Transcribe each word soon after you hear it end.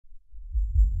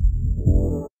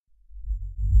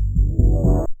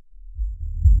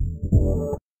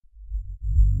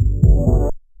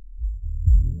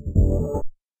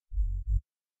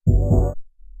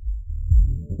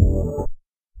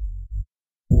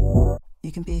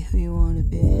You can be who you want to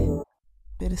be.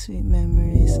 Bittersweet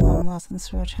memories. I'm lost in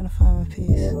this world trying to find my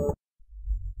peace.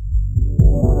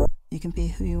 You can be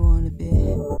who you want to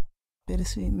be.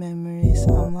 Bittersweet memories.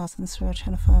 I'm lost in this world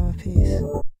trying to find my peace.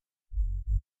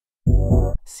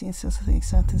 Seeing something,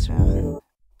 something's wrong.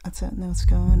 I don't know what's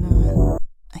going on.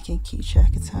 I can't keep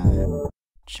track of time.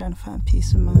 Trying to find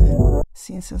peace of mind.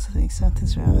 Seeing something,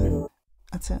 something's wrong.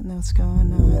 I don't know what's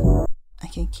going on. I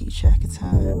can't keep track of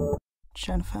time.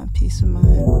 Trying to find peace of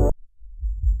mind.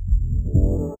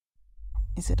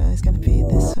 Is it always gonna be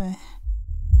this way?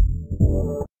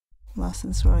 Lost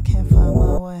in this world, I can't find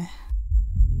my way.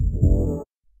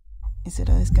 Is it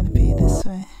always gonna be this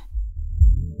way?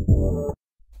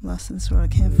 Lost in this world,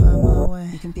 I can't find my way.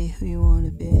 You can be who you want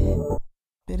to be.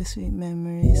 Bittersweet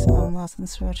memories. I'm lost in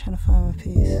this world trying to find my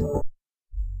peace.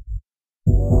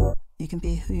 You can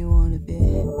be who you want to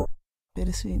be.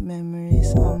 Bittersweet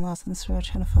memories. I'm lost in this world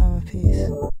trying to find my peace.